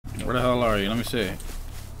Where the hell are you? Let me see.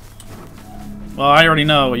 Well, I already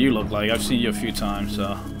know what you look like. I've seen you a few times, so...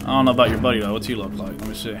 I don't know about your buddy, though. What's he look like? Let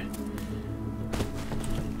me see.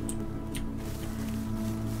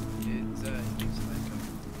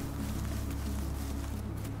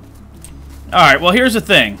 Alright, well, here's the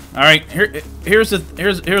thing. Alright, here's the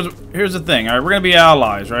thing. Alright, we're gonna be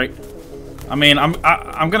allies, right? I mean, I'm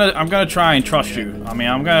gonna try and trust you. I mean,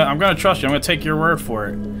 I'm gonna trust you. I'm gonna take your word for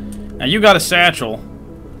it. Now, you got a satchel,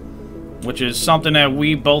 which is something that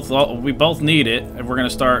we both need it if we're gonna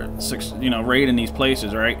start, you know, raiding these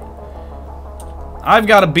places, right? I've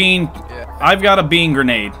got a bean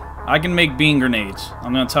grenade. I can make bean grenades.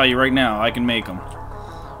 I'm gonna tell you right now, I can make them.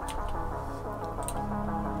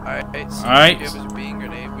 Alright, so Alright. you give us a bean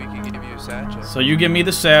grenade, we can give you a satchel. So you give me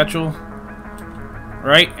the satchel,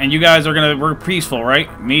 right? And you guys are we're peaceful,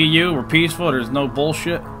 right? Me, you, we're peaceful. There's no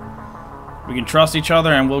bullshit. We can trust each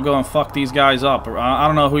other, and we'll go and fuck these guys up. I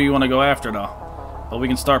don't know who you want to go after, though. But we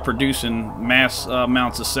can start producing mass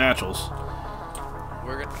amounts of satchels.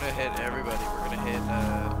 We're gonna hit everybody. We're gonna hit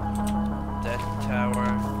that tower,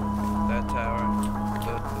 the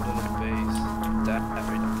little base, that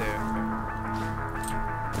right there.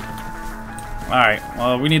 Alright,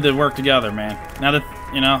 well, we need to work together, man. Now that,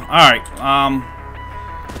 you know, alright,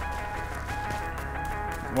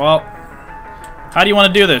 well, how do you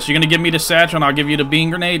want to do this? You're going to give me the satchel and I'll give you the bean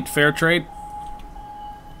grenade? Fair trade?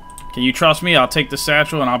 Can you trust me? I'll take the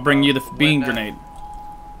satchel and I'll bring you the bean grenade.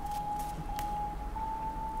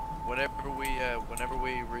 Whenever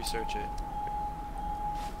we research it.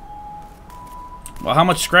 Well, how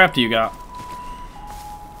much scrap do you got?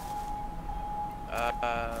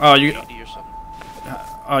 Oh, you... 80 or something.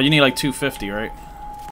 Oh, you need like 250, right?